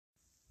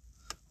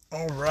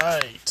All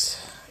right.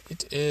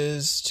 It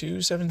is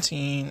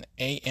 2:17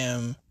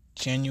 a.m.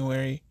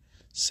 January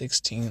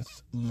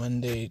 16th,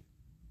 Monday,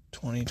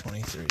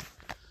 2023.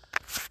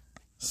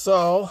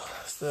 So,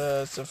 it's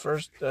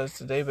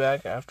the day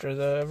back after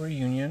the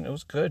reunion. It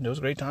was good. It was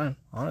a great time.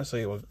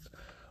 Honestly, what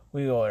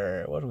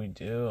did we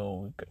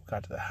do? We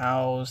got to the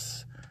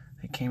house.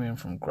 They came in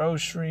from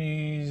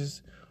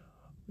groceries.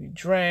 We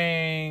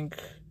drank,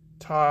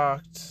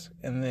 talked,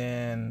 and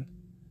then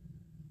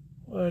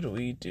what did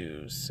we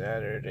do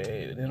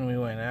Saturday? Then we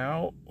went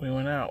out.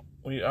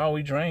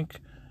 We drank.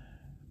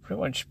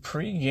 Pretty much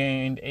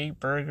pre-gamed, ate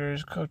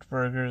burgers, cooked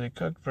burgers. They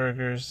cooked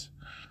burgers,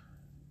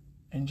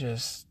 and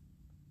just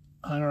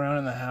hung around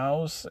in the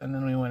house. And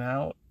then we went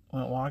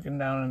walking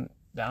down in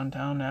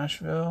downtown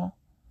Nashville.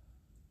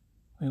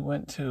 We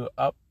went to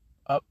ups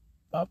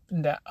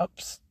and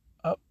downs.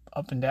 I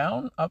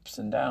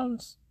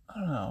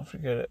don't know.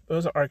 Forget it. It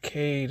was an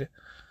arcade.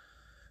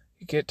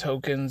 You get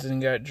tokens and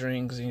you got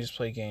drinks and you just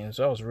play games.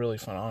 So that was really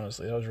fun,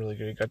 honestly. That was really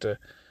good. You got to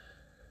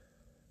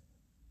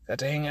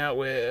hang out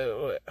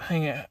with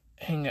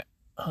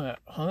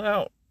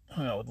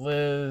with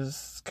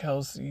Liz,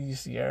 Kelsey,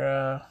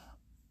 Sierra.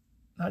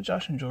 Not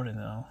Josh and Jordan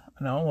though.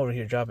 No, I'm over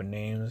here dropping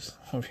names.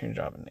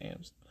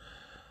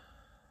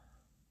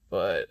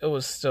 But it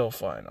was still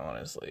fun,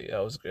 honestly. It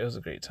was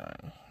a great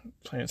time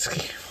playing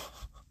skee.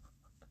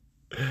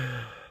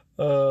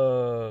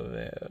 Oh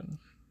man.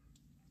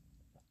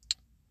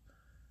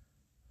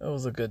 It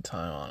was a good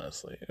time,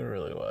 honestly. It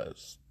really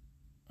was.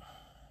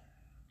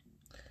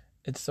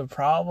 It's the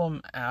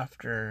problem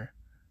after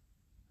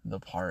the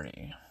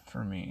party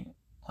for me.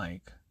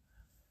 Like,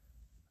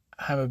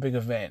 have a big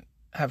event,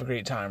 have a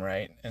great time,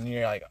 right? And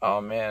you're like,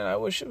 oh man, I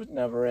wish it would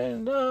never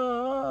end.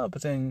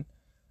 But then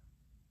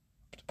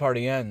the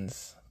party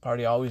ends.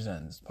 Party always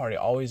ends. The party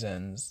always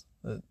ends.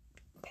 It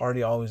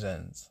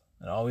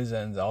always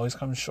ends. It always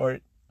comes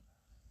short.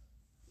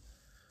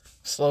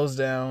 Slows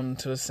down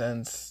to a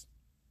sense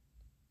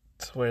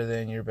to where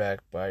then you're back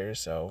by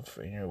yourself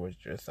and you're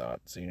with your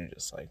thoughts and you're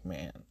just like,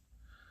 man,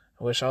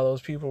 I wish all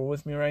those people were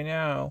with me right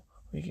now.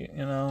 We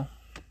can,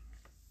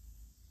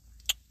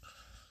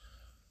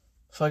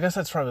 So I guess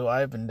that's probably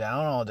why I've been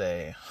down all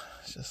day.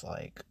 It's just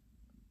like,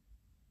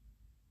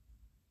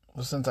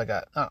 well, since I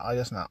got, I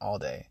guess not all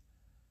day.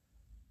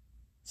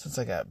 Since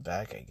I got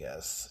back, I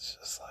guess, it's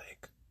just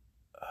like,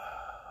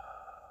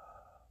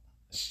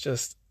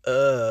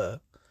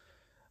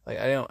 like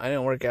I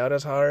didn't work out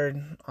as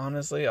hard,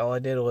 honestly. All I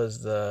did was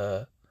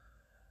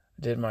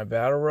did my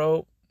battle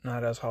rope,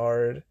 not as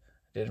hard.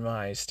 Did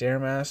my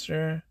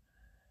Stairmaster,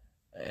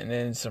 and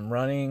then some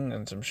running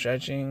and some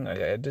stretching.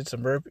 I did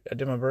my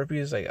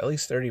burpees, like at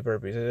least 30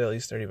 burpees. I did at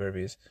least 30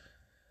 burpees.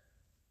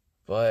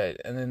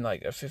 And then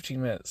like a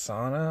 15-minute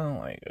sauna,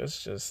 like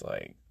it's just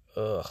like,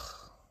 ugh.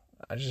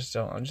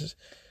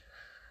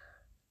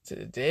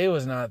 Today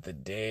was not the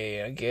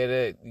day. I get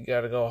it. You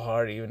gotta go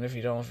hard even if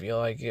you don't feel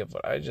like it,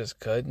 but I just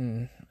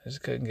couldn't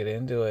get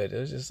into it. It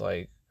was just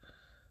like,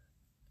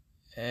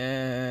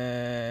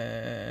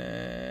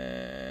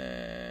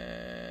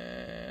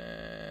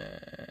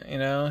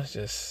 it's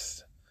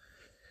just,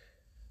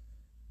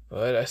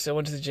 but I still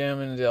went to the gym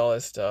and did all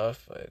that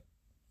stuff,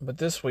 but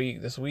this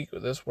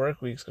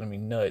work week's gonna be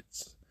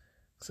nuts,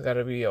 because I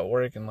gotta be at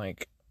work in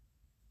like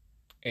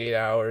 8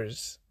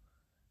 hours,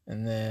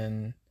 and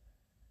then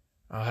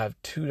I'll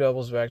have 2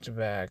 doubles back to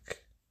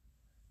back,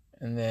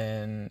 and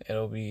then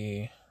it'll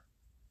be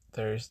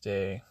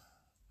Thursday,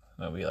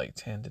 it'll be like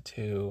 10 to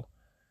 2,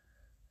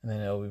 and then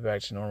it'll be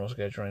back to normal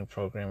scheduling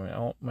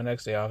programming. My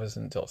next day off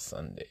isn't until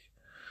Sunday.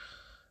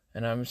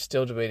 And I'm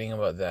still debating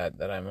about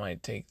that I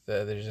might take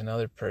there's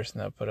another person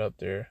that put up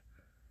their,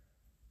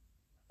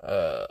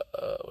 what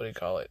do you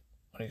call it?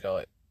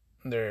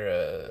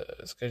 Their,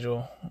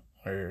 schedule,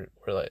 or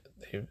like,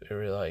 they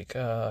were like,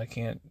 I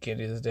can't do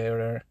this day or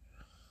whatever.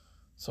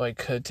 So I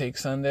could take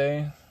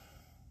Sunday.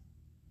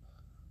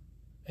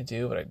 I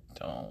do, but I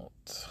don't.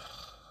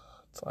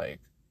 It's like,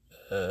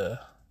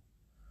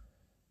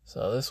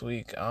 So this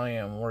week I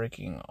am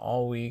working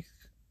all week.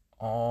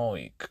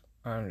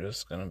 I'm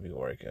just gonna be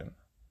working.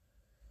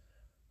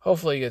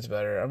 Hopefully it gets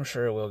better. I'm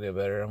sure it will get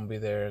better. I'm gonna be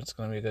there. It's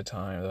gonna be a good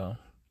time though.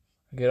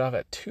 I get off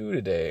at 2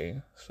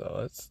 today,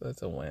 so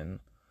that's a win.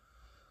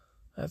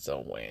 I'm like,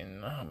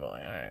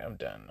 alright, I'm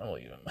done. I'm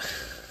leaving.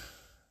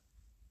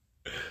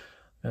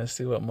 Gonna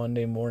see what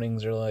Monday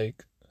mornings are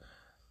like.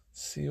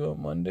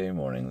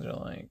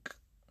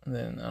 And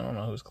then I don't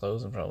know who's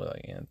closing. Probably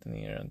like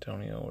Anthony or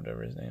Antonio,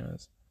 whatever his name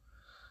is.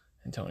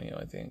 Antonio,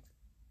 I think.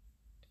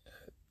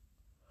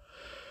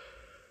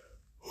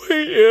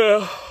 Wait,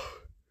 yeah.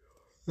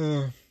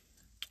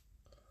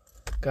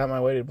 Got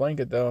my weighted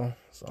blanket though,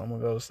 so I'm gonna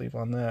go sleep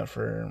on that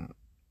for,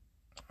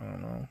 I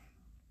don't know.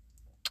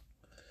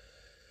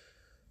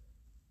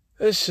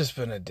 It's just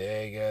been a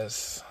day, I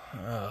guess.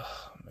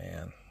 Oh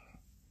man,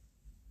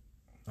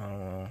 I don't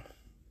know.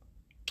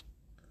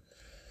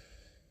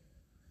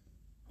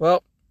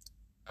 Well,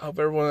 I hope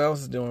everyone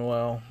else is doing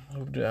well.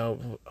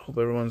 Hope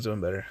everyone's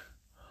doing better.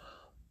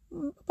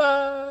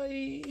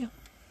 Bye.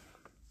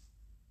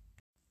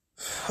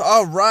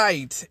 All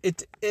right,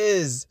 it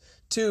is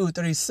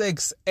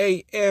 2:36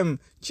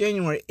 a.m.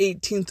 January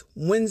 18th,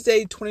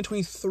 Wednesday,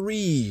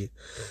 2023.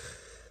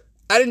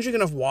 I didn't drink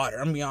enough water.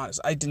 I'm gonna be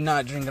honest. I did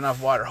not drink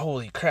enough water.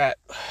 Holy crap.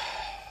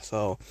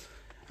 So,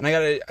 and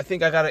I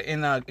think I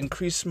gotta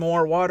increase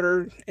more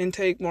water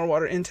intake.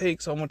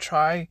 So I'm gonna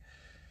try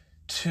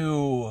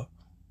to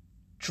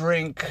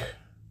drink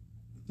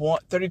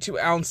 32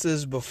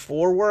 ounces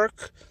before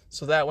work.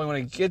 So that way when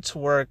I get to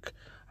work,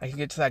 I can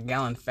get to that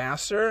gallon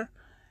faster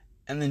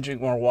and then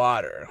drink more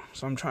water.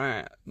 So I'm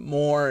trying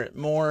more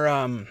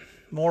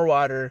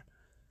water,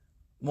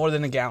 more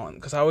than a gallon,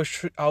 because I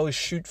always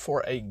shoot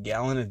for a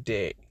gallon a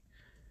day,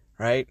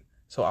 right?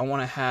 So I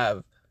want to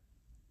have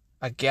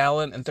a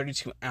gallon and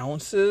 32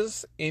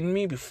 ounces in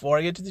me before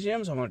I get to the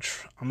gym. So I'm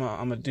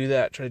gonna do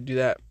that. Try to do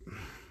that.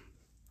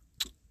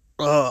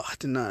 Oh, I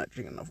did not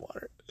drink enough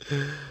water.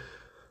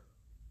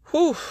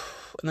 Whew.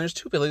 And there's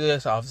two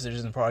police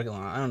officers in the parking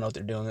lot. I don't know what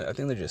they're doing. I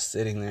think they're just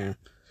sitting there.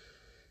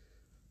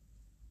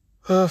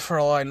 For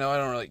all I know, I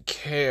don't really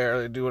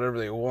care. They do whatever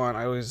they want.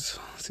 I always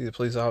see the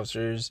police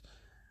officers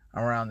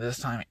around this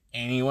time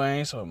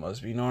anyway, so it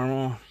must be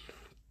normal.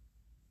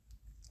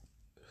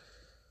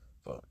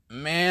 But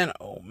man,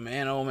 oh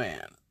man, oh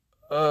man.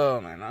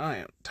 Oh man, I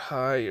am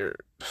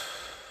tired.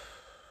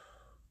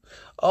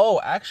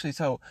 Oh, actually,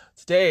 so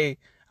today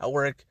at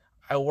work,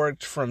 I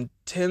worked from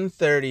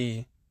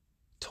 10:30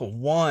 to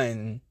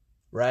 1,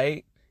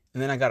 right?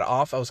 And then I got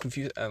off. I was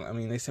confused. I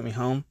mean, they sent me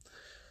home.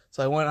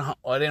 So I went.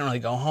 I didn't really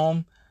go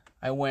home.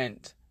 I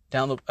went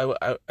down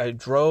I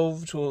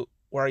drove to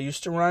where I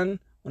used to run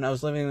when I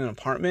was living in an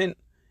apartment,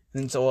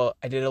 and so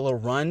I did a little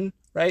run,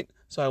 right?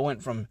 So I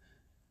went from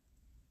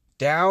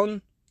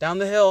down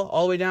the hill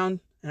all the way down,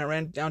 and I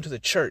ran down to the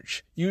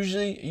church.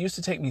 Usually, it used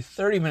to take me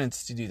 30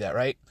 minutes to do that,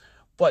 right?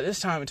 But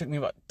this time it took me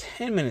about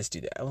 10 minutes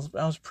to do that.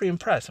 I was pretty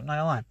impressed. I'm not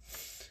gonna lie.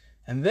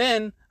 And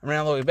then I ran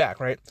all the way back,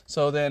 right?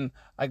 So then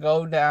I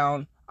go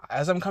down.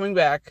 As I'm coming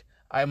back,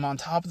 I'm on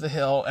top of the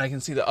hill, and I can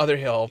see the other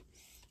hill,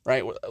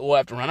 right? We'll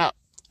have to run up.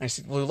 I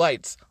see blue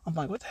lights. I'm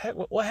like, what the heck?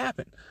 What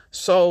happened?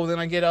 So then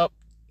I get up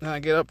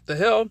the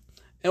hill, and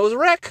it was a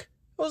wreck.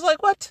 I was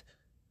like, what?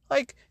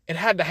 Like, it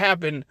had to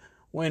happen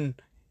when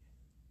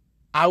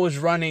I was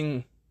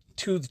running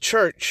to the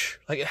church.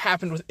 Like, it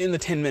happened within the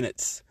 10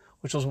 minutes,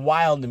 which was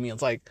wild to me.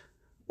 It's like,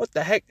 what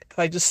the heck? If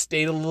I just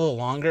stayed a little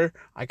longer,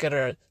 I could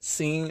have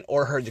seen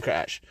or heard the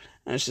crash.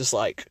 And it's just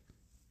like,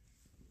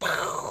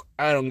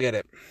 I don't get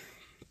it.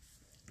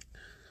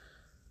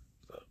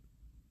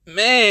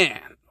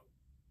 Man.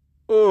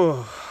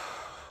 Oh,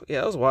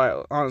 yeah, it was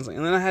wild, honestly.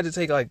 And then I had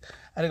to go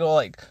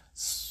it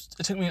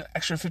took me an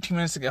extra 15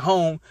 minutes to get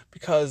home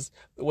because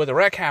where the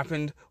wreck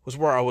happened was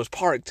where I was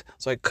parked.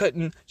 So I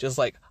couldn't just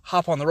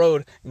hop on the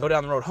road and go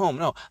down the road home.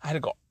 No, I had to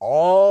go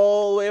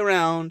all the way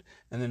around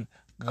and then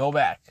go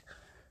back.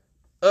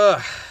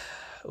 It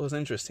was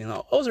interesting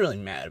though. I was really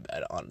mad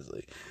about it,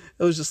 honestly.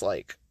 It was just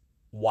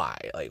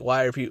why?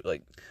 Why are people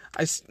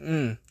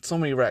so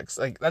many wrecks?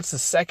 That's the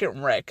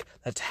second wreck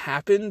that's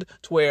happened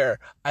to where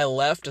I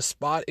left a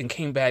spot and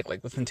came back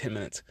within 10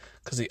 minutes.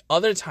 Because the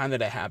other time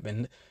that it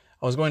happened,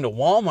 I was going to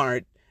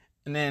Walmart,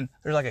 and then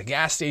there's a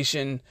gas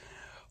station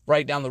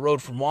right down the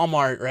road from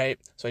Walmart, right?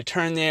 So I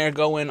turned there,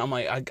 go in. I'm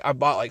I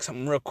bought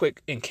something real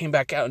quick and came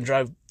back out and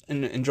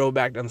drove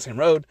back down the same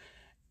road.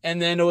 And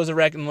then there was a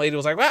wreck, and the lady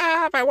was like,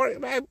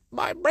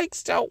 my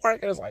brakes don't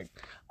work. And I was like,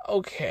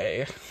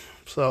 okay.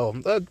 So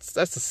that's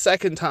the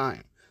second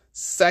time.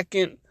 That's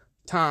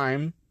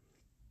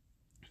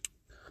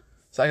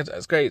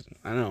crazy.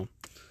 I know.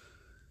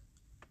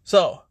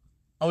 So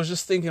I was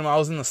just thinking while I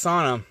was in the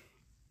sauna,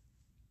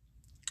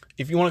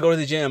 if you want to go to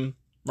the gym,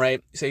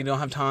 right? Say you don't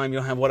have time, you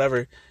don't have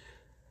whatever,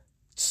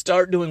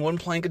 start doing one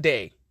plank a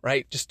day,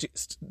 right?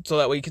 So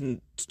that way you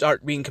can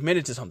start being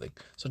committed to something.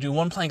 So do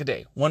one plank a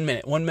day, 1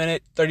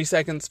 minute, 30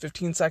 seconds,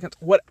 15 seconds,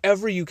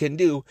 whatever you can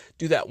do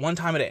that one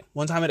time a day.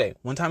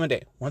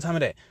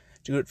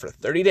 Do it for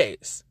 30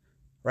 days,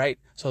 right?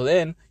 So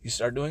then you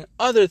start doing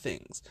other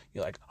things.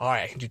 You're like, all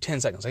right, I can do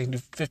 10 seconds. I can do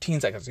 15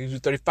 seconds. I can do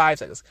 35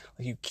 seconds.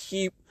 You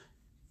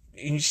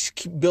just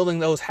keep building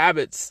those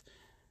habits.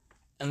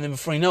 And then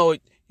before you know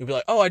it, you'll be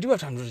like, oh, I do have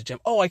time to go to the gym.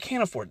 Oh, I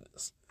can't afford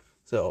this.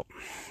 So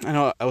I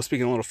know I was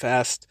speaking a little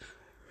fast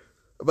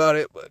about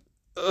it, but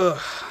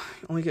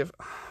only give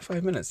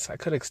 5 minutes. I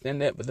could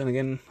extend it, but then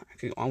again, I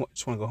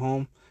just want to go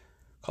home,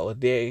 call it a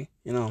day,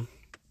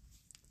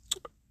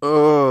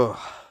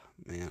 Oh,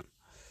 man.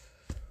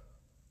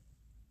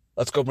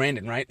 Let's go,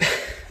 Brandon, right?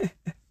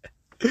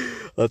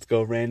 Let's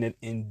go, Brandon,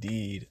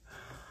 indeed.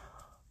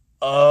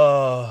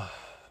 Oh,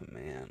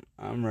 man.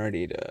 I'm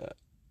ready to...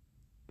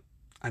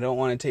 I don't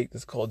want to take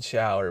this cold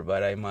shower,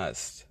 but I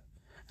must.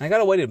 And I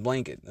got a weighted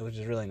blanket, which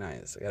is really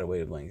nice.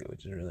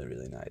 Which is really,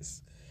 really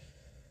nice.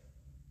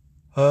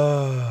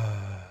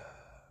 Alrighty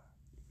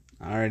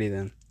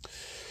then.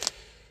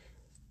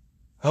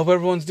 I hope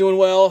everyone's doing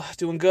well,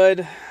 doing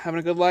good, having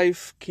a good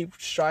life. Keep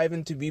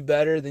striving to be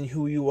better than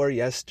who you were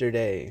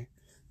yesterday.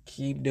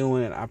 Keep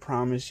doing it. I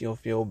promise you'll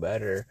feel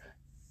better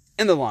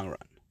in the long run.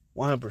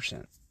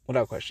 100%.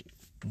 without question.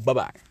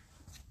 Bye-bye.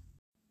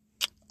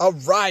 All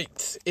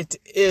right. It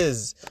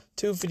is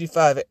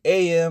 2:55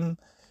 a.m.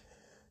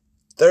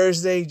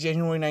 Thursday,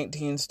 January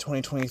 19th,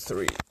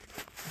 2023.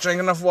 Drank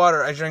enough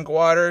water. I drank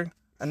water.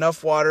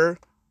 Enough water.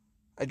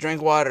 I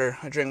drank water.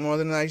 I drank more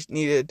than I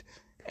needed.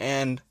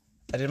 And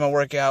I did my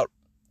workout.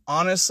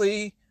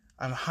 Honestly,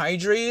 I'm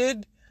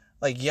hydrated.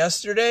 Like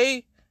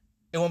yesterday,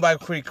 it went by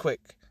pretty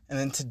quick. And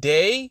then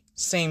today,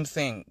 same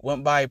thing.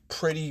 Went by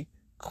pretty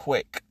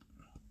quick.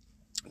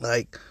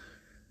 Like,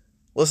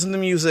 listen to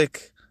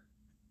music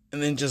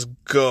and then just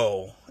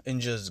go.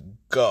 And just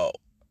go.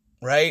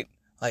 Right?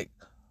 Like,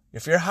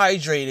 if you're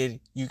hydrated,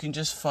 you can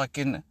just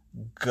fucking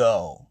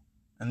go.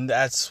 And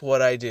that's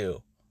what I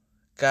do.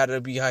 Gotta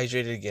be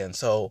hydrated again.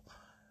 So,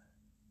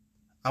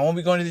 I won't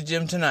be going to the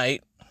gym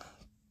tonight.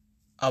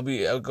 I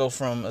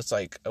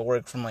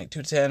work from like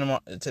 2 to 10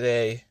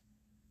 today.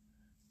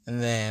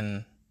 And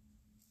then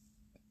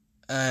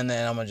I'm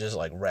gonna just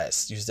like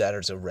rest. Use that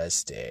as a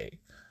rest day.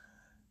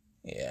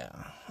 Yeah.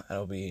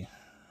 That'll be,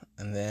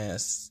 and then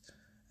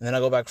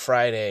I'll go back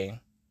Friday.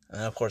 And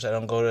then of course I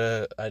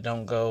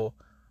don't go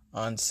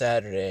on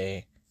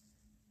Saturday.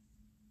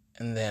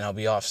 And then I'll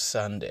be off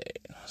Sunday.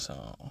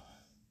 So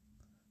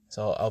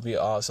I'll be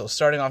off. So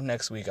starting off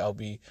next week, I'll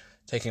be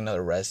taking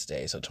another rest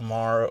day. So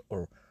tomorrow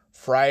or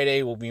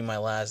Friday will be my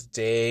last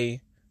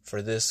day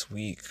for this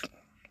week.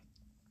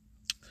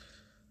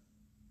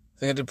 I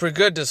think I did pretty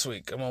good this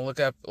week. I'm gonna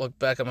look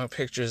back at my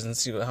pictures and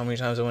see how many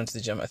times I went to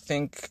the gym. I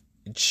think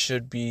it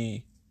should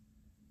be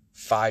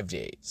 5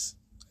 days.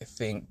 I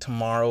think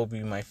tomorrow will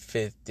be my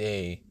 5th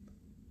day.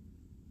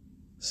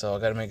 So I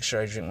gotta make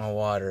sure I drink my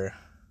water.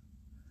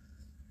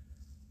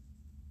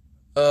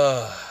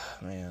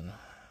 Man.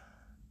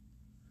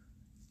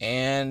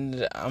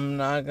 And I'm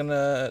not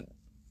gonna,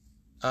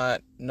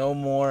 no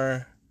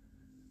more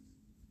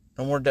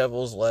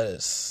devil's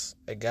lettuce.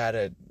 I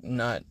gotta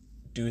not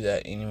do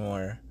that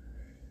anymore.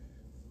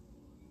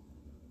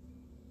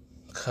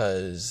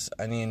 Cause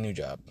I need a new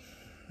job.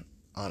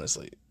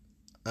 Honestly.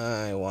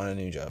 I want a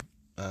new job.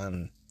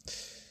 I'm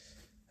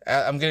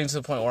getting to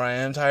the point where I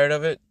am tired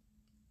of it.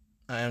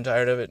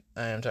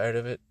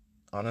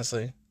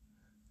 Honestly.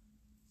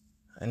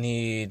 I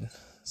need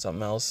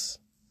something else.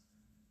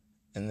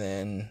 And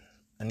then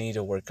I need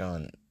to work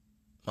on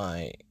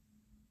my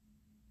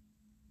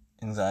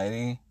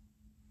anxiety.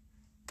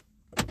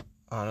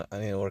 I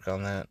need to work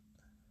on that.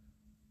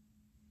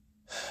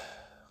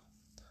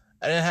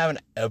 I didn't have an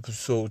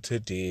episode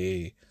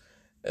today.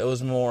 It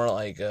was more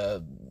like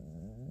a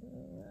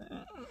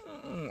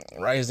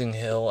rising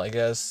hill, I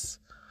guess.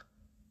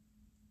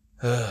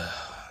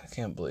 I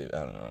can't believe I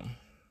don't know.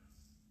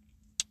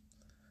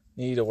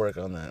 Need to work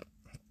on that.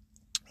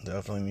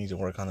 Definitely need to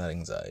work on that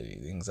anxiety.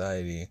 The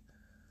anxiety.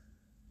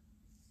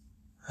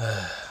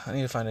 I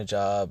need to find a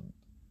job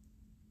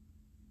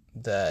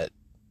that,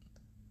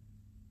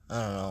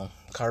 I don't know,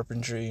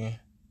 carpentry,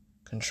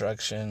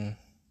 construction.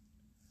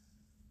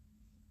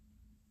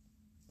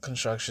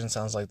 Construction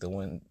sounds like the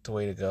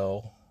way to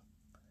go.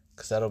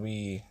 Because that'll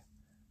be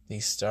the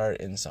start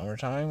in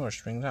summertime or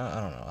springtime.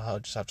 I don't know. I'll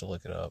just have to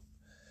look it up.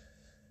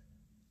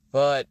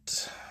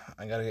 But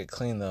I gotta get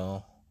clean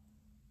though.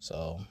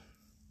 So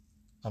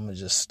I'm gonna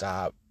just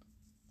stop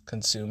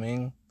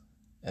consuming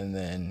and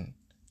then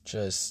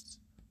just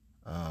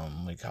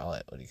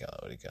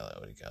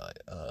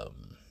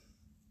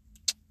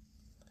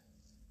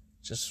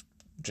just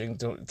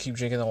keep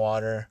drinking the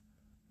water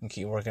and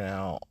keep working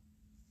out.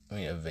 I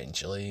mean,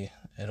 eventually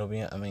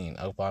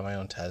I'll buy my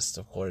own test,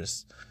 of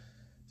course,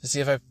 to see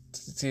if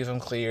I'm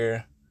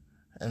clear,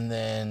 and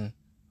then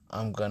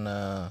I'm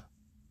gonna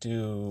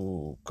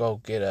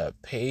go get a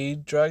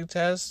paid drug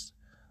test,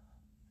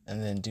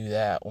 and then do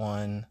that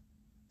one,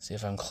 see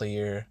if I'm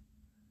clear,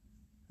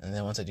 and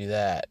then once I do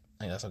that,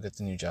 I guess I'll get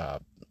the new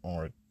job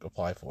or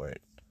apply for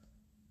it,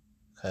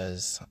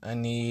 because I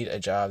need a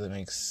job that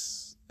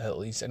makes at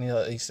least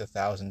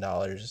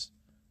 $1,000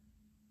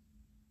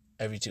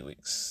 every 2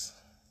 weeks,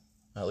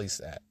 at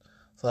least that.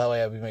 So that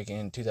way I'll be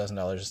making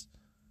 $2,000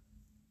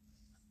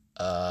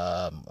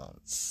 a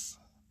month,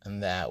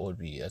 and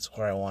that's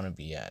where I want to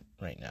be at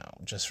right now,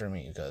 just for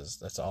me, because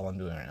that's all I'm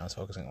doing right now is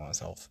focusing on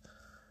myself.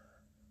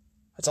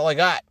 That's all I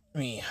got.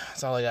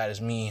 That's all I got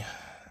is me,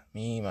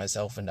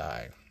 myself, and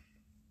I.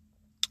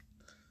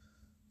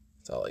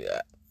 That's all I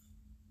got.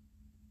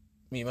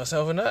 Me,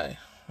 myself, and I.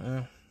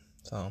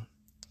 So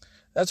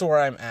that's where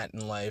I'm at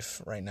in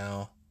life right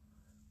now.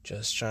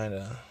 Just trying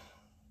to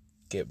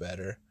get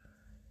better,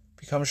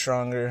 become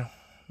stronger,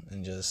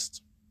 and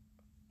just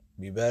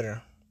be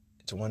better.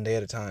 It's one day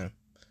at a time.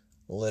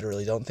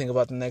 Literally, don't think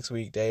about the next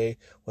weekday.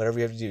 Whatever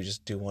you have to do,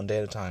 just do one day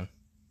at a time.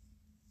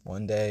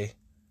 One day,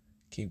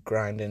 keep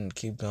grinding,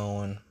 keep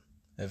going.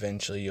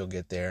 Eventually, you'll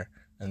get there.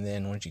 And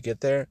then once you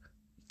get there,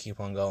 keep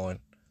on going.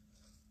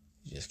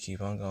 You just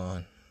keep on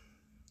going.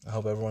 I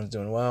hope everyone's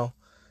doing well.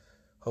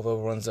 Hope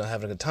everyone's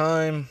having a good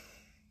time.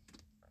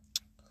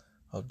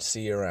 Hope to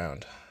see you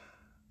around.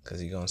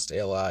 Because you're going to stay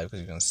alive. Because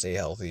you're going to stay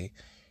healthy.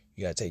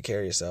 You got to take care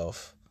of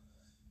yourself.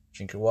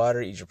 Drink your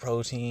water. Eat your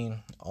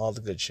protein. All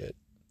the good shit.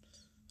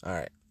 All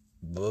right.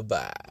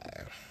 Bye-bye.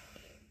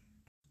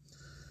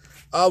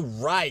 All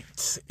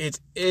right. It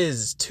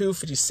is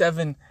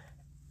 2:57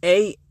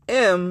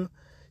 a.m.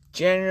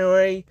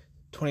 January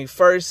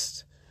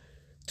 21st,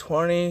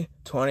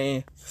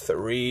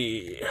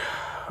 2023.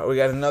 We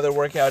got another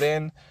workout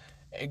in.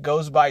 It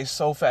goes by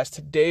so fast.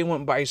 Today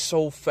went by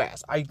so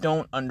fast. I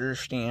don't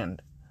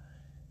understand.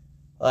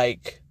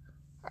 Like,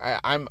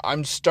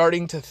 I'm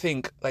starting to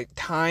think like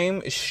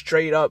time is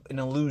straight up an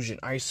illusion.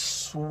 I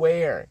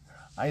swear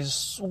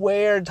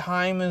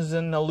time is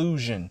an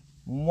illusion.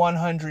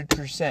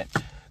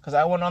 100%. Because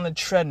I went on the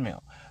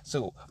treadmill.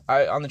 So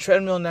on the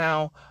treadmill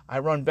now, I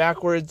run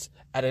backwards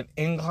at an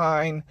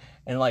incline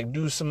and like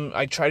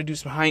I try to do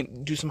some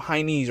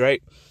high knees,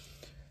 right?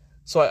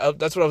 So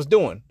that's what I was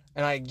doing.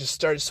 And I just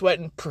started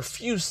sweating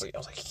profusely. I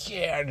was like,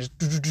 yeah,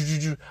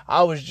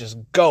 I was just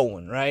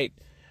going, right?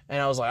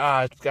 And I was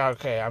like,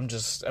 okay,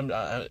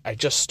 I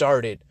just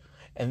started.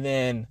 And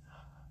then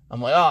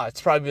I'm like,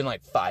 it's probably been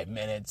like 5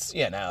 minutes,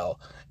 And I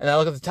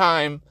look at the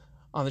time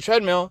on the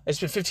treadmill, it's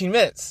been 15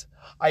 minutes.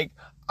 I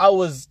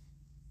was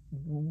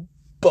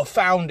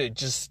befounded,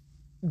 just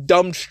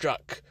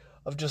dumbstruck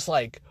of just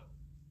like,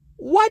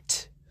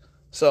 what?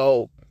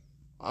 So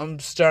I'm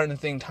starting to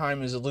think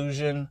time is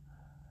illusion.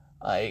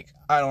 Like,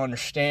 I don't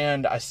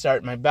understand. I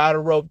started my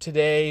battle rope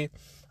today.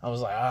 I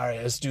was like, all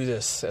right, let's do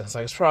this. And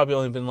it's probably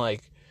only been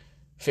like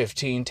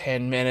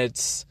 10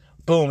 minutes.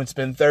 Boom, it's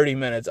been 30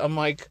 minutes. I'm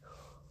like,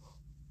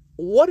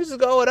 what is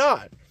going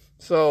on?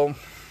 So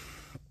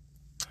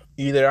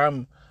either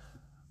I'm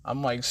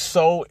like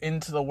so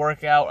into the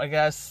workout, I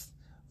guess,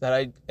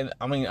 that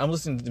I'm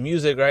listening to the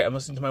music, right? I'm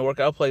listening to my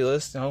workout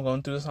playlist,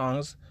 going through the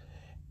songs,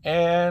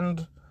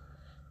 and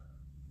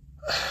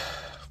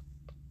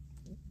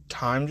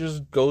time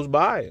just goes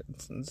by.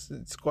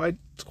 It's quite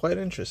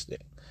interesting.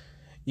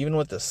 Even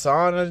with the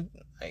sauna,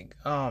 like,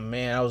 oh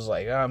man, I was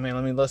like, let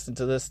me listen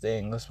to this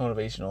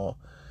motivational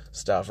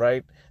stuff,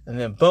 right? And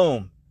then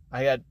boom,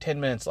 I got 10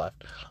 minutes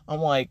left.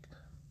 I'm like,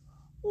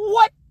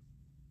 what?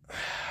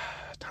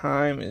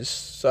 Time is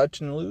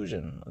such an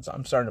illusion.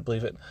 I'm starting to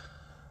believe it.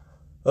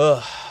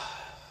 Ugh.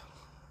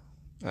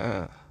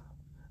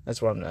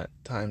 That's where I'm at.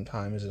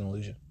 Time is an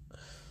illusion.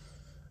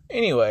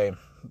 Anyway,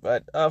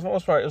 but for the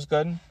most part, it was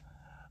good.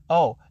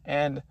 Oh,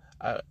 and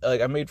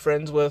I made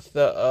friends with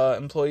the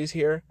employees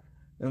here.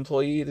 The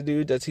employee, the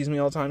dude that sees me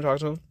all the time, talk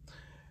to him.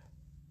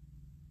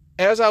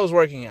 As I was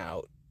working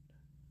out,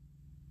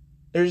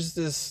 there's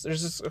this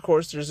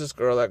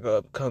girl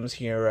that comes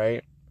here,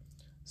 right?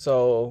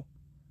 So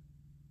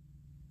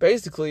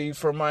basically,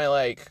 for my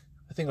I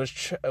think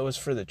it was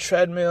for the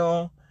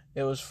treadmill.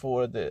 It was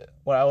for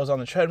when I was on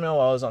the treadmill,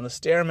 while I was on the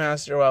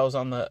Stairmaster, while I was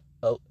on the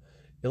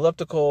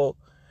elliptical,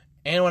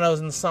 and when I was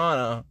in the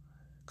sauna,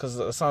 because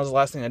the sauna's the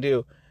last thing I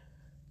do.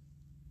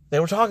 They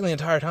were talking the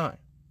entire time.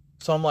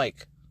 So I'm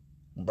like,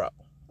 bro.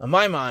 In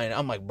my mind,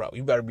 I'm like, bro,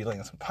 you better be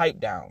laying some pipe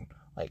down.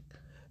 Like,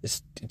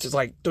 it's just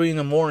like 3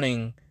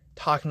 a.m.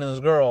 talking to this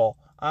girl.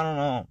 I don't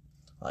know.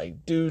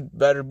 Like, dude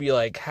better be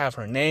like, have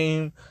her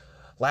name,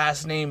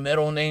 last name,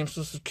 middle name,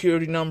 social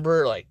security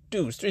number. Like,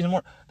 dude, it's 3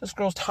 a.m. This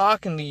girl's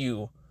talking to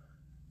you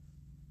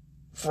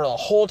for the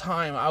whole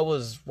time I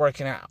was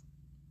working out,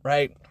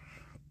 right?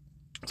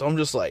 So I'm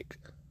just like,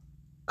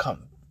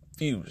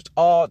 confused.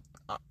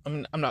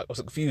 I'm not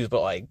confused,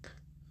 but like,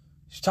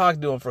 she's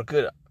talking to him for a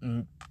good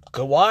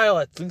while,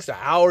 at least an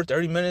hour,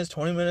 30 minutes,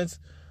 20 minutes.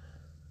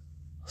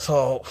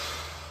 So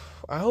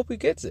I hope he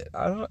gets it.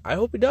 I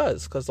hope he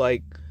does, because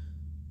like,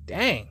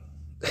 dang.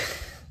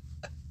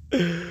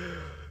 Ooh,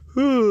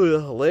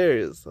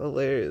 hilarious,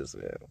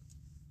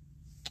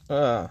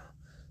 man.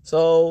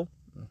 So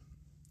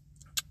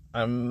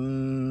I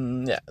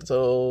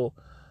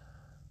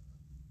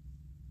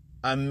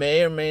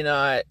may or may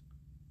not.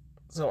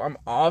 So I'm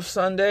off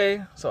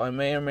Sunday, so I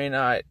may or may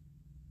not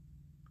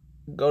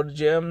go to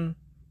gym.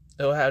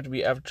 It'll have to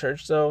be after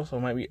church though, so it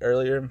might be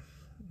earlier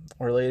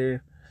or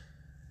later.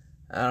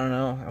 I don't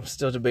know. I'm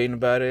still debating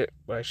about it,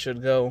 but I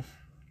should go.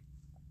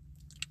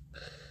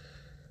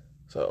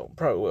 So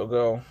probably will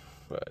go,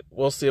 but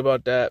we'll see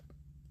about that.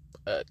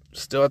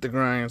 Still at the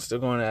grind, still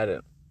going at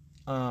it.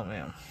 Oh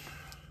man.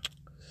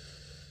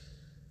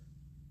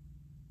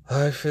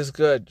 Life is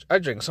good. I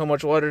drank so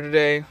much water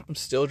today. I'm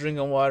still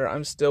drinking water.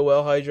 I'm still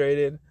well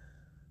hydrated.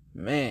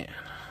 Man,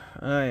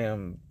 I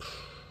am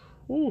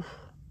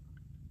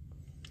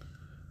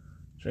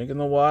drinking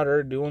the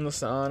water, doing the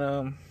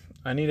sauna.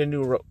 I need a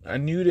new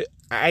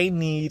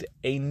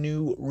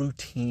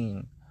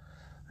routine.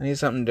 I need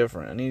something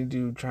different. I need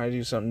to try to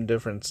do something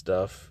different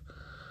stuff.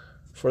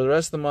 For the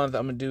rest of the month,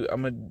 I'm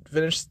gonna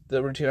finish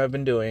the routine I've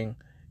been doing,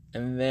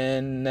 and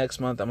then next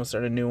month I'm gonna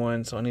start a new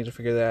one. So I need to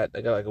figure that.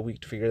 I got like a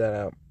week to figure that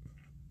out.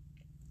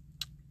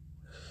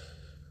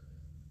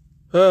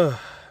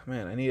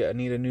 Man, I need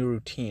a new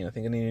routine. I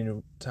think I need a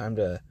new it's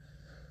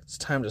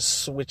time to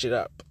switch it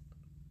up.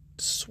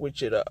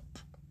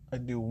 I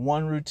do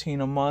one routine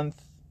a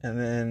month and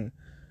then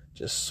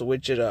just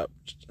switch it up.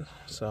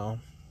 So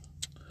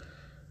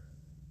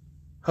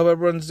hope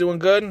everyone's doing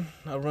good.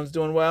 Everyone's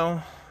doing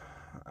well.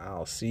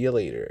 I'll see you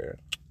later.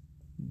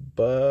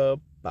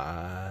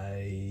 Bye-bye.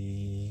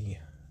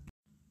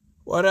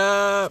 What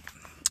up?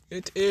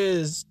 It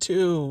is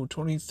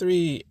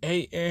 2:23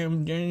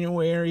 a.m.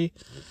 January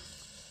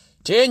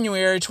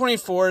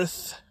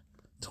 24th,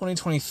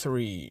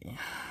 2023.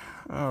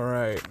 All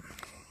right.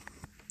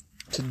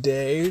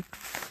 Today,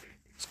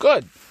 it's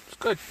good.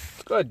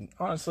 It's good.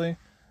 Honestly,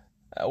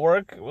 at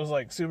work, it was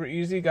like super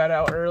easy. Got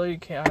out early.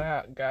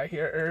 Got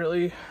here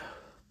early.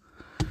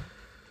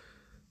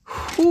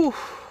 Whew.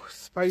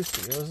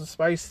 Spicy. It was a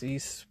spicy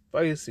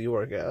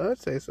workout. I'd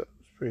say so.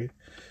 It's pretty.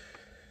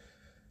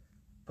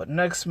 But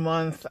next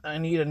month, I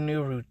need a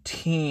new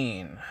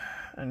routine.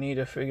 I need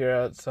to figure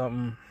out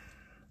something.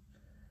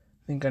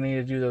 I think I need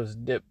to do those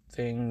dip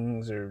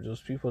things, or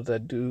those people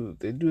that do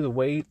the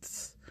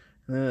weights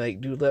and then like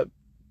do lip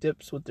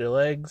dips with their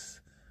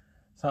legs,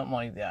 something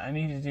like that. I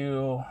need to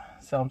do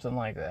something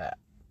like that.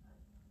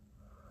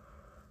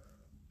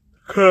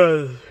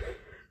 Cause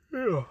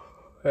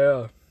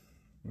yeah,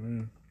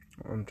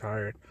 I'm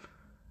tired.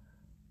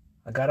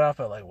 I got up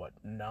at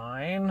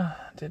 9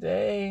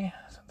 today.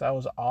 Since I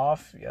was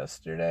off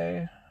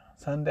yesterday,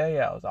 Sunday.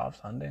 Yeah, I was off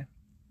Sunday.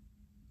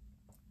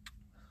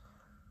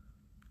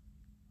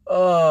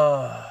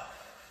 Oh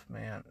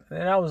man! And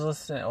then I was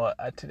listening.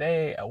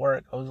 Today at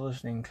work, I was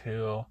listening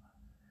to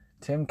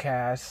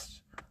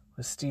Timcast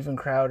with Steven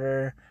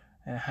Crowder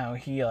and how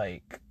he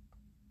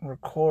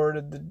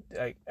recorded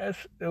it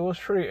was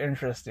pretty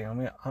interesting. I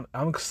mean,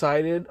 I'm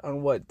excited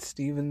on what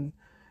Steven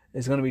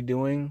is going to be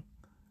doing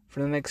for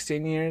the next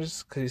 10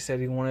 years, because he said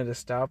he wanted to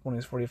stop when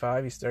he's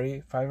 45. He's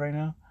 35 right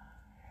now.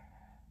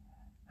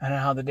 And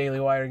how the Daily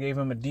Wire gave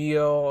him a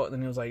deal. Then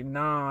he was like,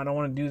 nah, I don't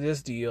want to do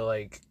this deal.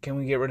 Can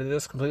we get rid of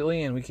this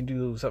completely and we can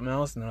do something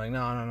else? And they're like,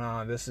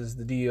 no, this is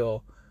the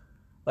deal.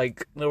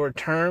 There were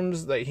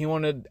terms that he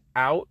wanted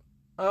out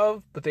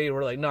of, but they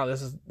were like, no,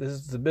 this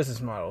is the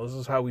business model. This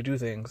is how we do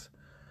things.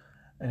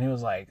 And he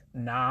was like,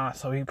 nah.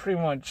 So he pretty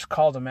much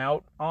called him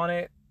out on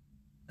it,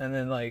 and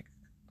then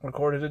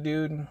recorded a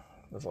dude. It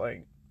was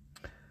like,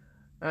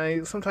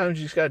 sometimes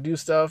you just gotta do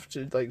stuff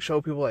to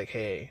show people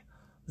hey,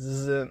 this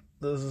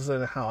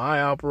isn't how I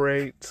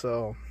operate.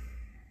 So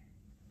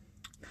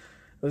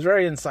it was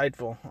very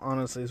insightful.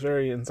 Honestly, it's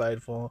very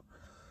insightful.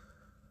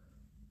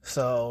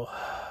 So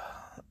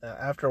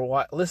after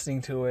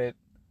listening to it,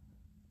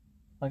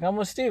 I'm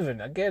with Steven.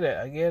 I get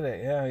it.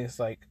 Yeah, it's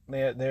they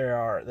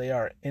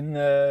are in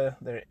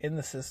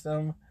the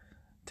system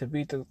to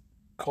beat the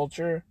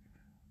culture,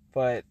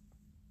 but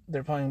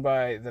they're playing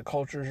by the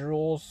culture's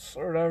rules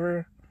or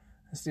whatever.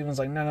 And Steven's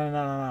like,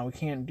 no, we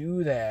can't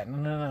do that.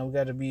 No, we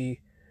got to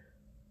be.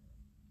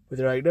 But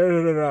they're like,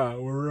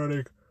 no, we're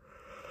running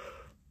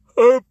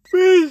a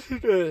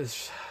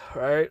business,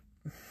 right?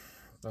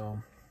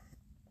 So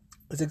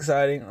it's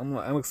exciting.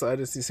 I'm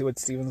excited to see what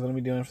Steven's going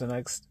to be doing for the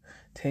next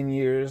 10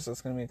 years. That's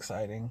going to be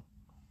exciting.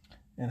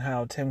 And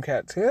how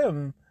Tim's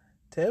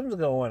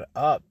going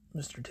up.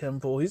 Mr. Tim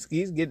Pool, he's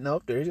getting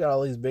up there. He's got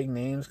all these big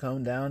names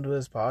coming down to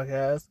his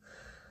podcast.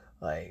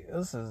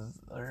 This is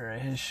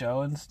his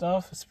show and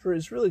stuff.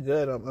 It's really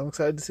good. I'm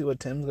excited to see what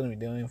Tim's going to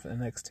be doing for the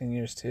next 10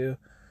 years too.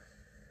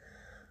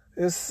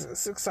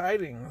 It's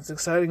exciting. It's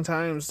exciting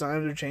times.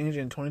 Times are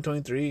changing.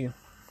 2023.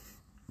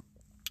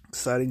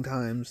 Exciting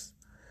times.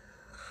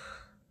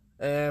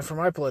 And for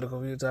my political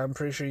views, I'm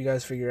pretty sure you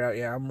guys figure out,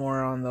 I'm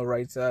more on the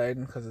right side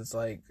because it's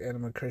and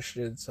I'm a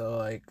Christian,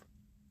 so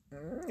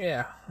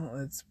yeah,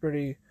 it's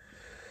pretty.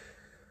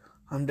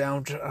 I'm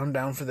down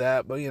for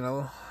that, but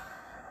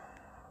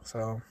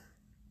so.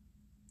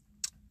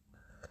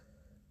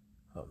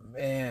 Oh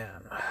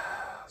man,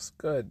 it's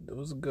good. It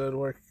was a good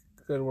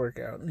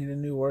workout. Need a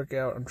new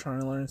workout. I'm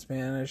trying to learn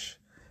Spanish.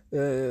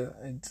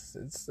 It's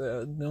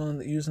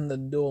using the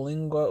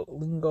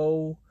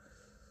Duolingo.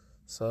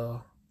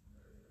 So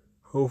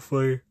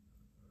hopefully.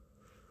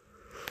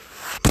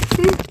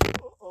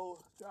 Oh,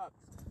 stop.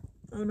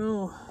 Oh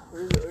no.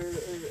 Where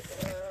is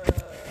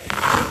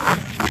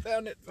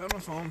it? Found my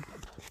phone.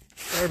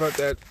 Sorry about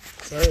that.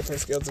 Sorry if I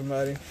scared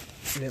somebody.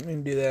 Didn't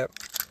mean to do that.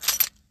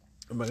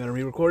 Am I going to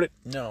re-record it?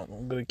 No,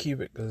 I'm going to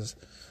keep it because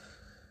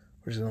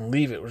we're just going to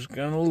leave it. We're just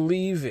going to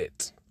leave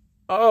it.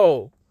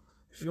 Oh,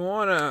 if you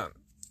want a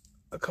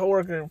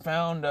coworker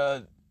found,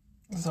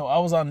 so I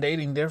was on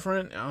Dating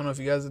Different. I don't know if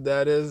you guys know what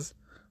that is,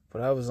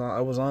 but I was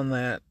on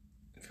that.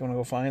 If you want to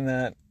go find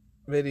that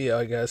video,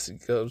 I guess you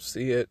go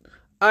see it.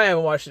 I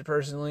haven't watched it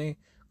personally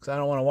because I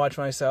don't want to watch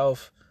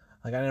myself.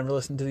 I never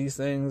listen to these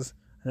things.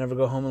 I never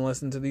go home and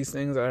listen to these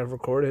things that I've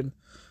recorded.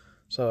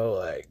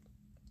 So,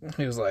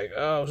 he was like,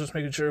 oh, I was just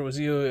making sure it was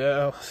you.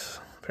 Yeah.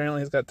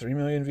 Apparently he's got 3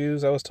 million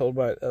views. I was told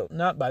by,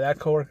 not by that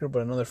coworker,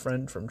 but another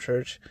friend from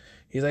church.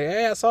 He's like,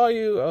 hey, I saw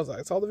you. I was like,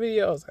 I saw the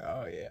video. I was like,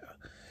 oh, yeah.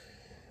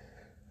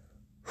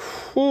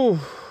 Whew,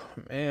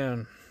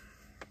 man.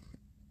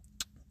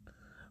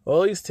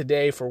 Well, at least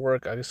today for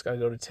work, I just got to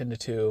go to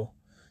 10:30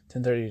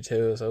 to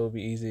 2, so it'll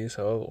be easy.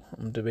 So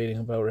I'm debating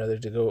about whether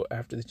to go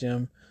after the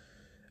gym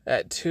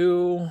at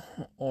 2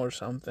 or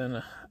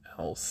something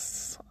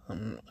else.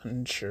 I'm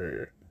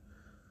unsure.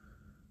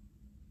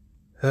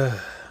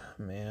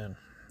 Man,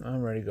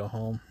 I'm ready to go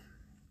home.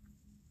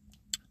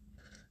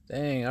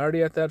 Dang,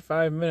 already at that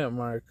 5-minute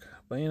mark.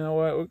 But you know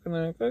what?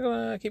 We're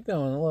gonna keep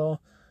going a little,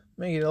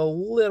 make it a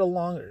little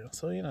longer.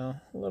 So a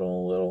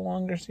little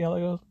longer. See how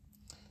that goes.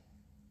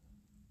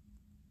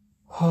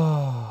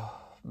 Oh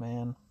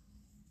man,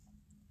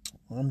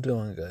 I'm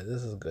doing good.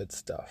 This is good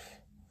stuff.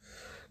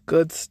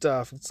 Good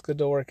stuff. It's good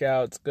to work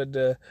out. It's good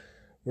to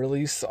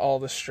release all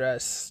the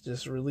stress.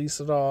 Just release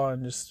it all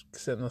and just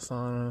sit in the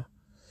sauna.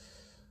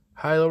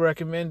 Highly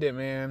recommend it,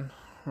 man.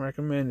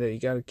 Recommend it. You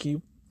gotta keep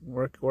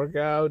work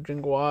out,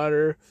 drink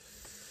water,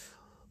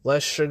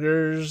 less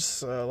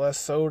sugars, less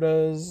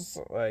sodas.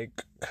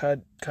 Like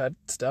cut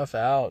stuff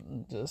out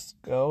and just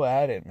go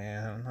at it,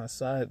 man. That's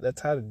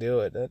how to do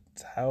it.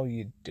 That's how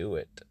you do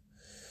it.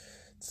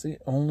 It's the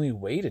only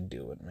way to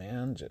do it,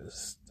 man.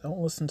 Just don't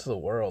listen to the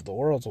world. The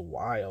world's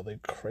wild. They're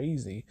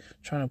crazy.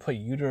 Trying to put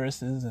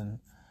uteruses in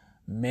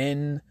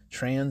men,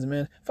 trans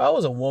men. If I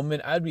was a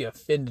woman, I'd be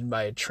offended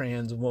by a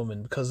trans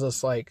woman because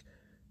it's like,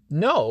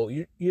 no,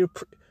 you're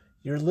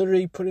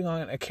literally putting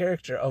on a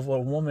character of a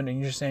woman and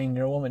you're saying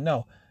you're a woman.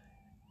 No,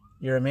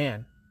 you're a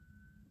man.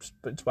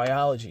 It's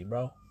biology,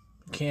 bro.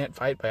 You can't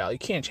fight biology. You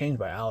can't change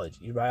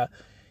biology.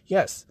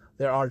 Yes,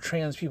 there are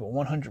trans people,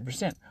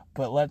 100%.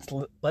 But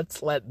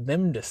let's let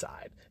them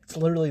decide. It's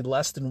literally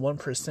less than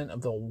 1%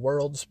 of the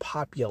world's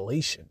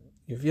population.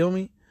 You feel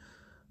me?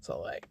 So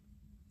like,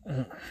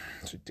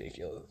 it's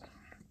ridiculous.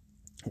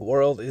 The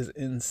world is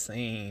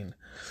insane.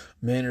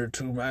 Men are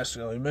too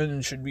masculine.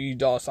 Men should be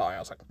docile. I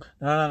was like,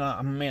 no,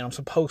 I'm a man. I'm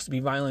supposed to be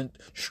violent,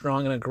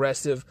 strong, and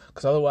aggressive.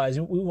 Because otherwise,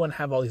 we wouldn't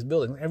have all these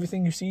buildings.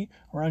 Everything you see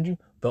around you,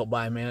 built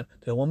by a man.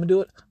 Did a woman do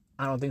it?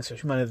 I don't think so.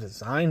 She might have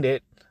designed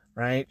it,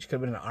 right? She could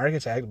have been an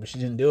architect, but she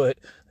didn't do it.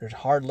 There's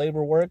hard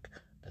labor work.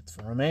 That's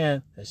for a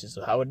man. That's just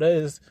how it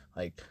is.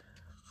 Like,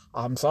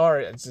 I'm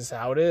sorry. It's just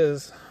how it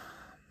is.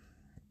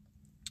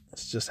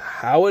 It's just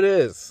how it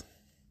is.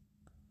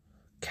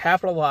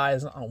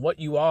 Capitalize on what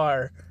you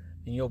are,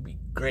 and you'll be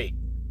great.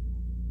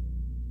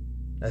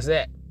 That's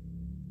it.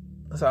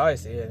 That's how I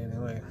see it,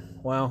 anyway.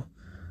 Well,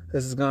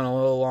 this has gone a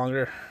little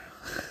longer.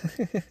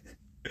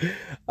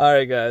 All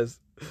right, guys.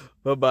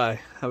 Bye-bye.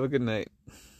 Have a good night.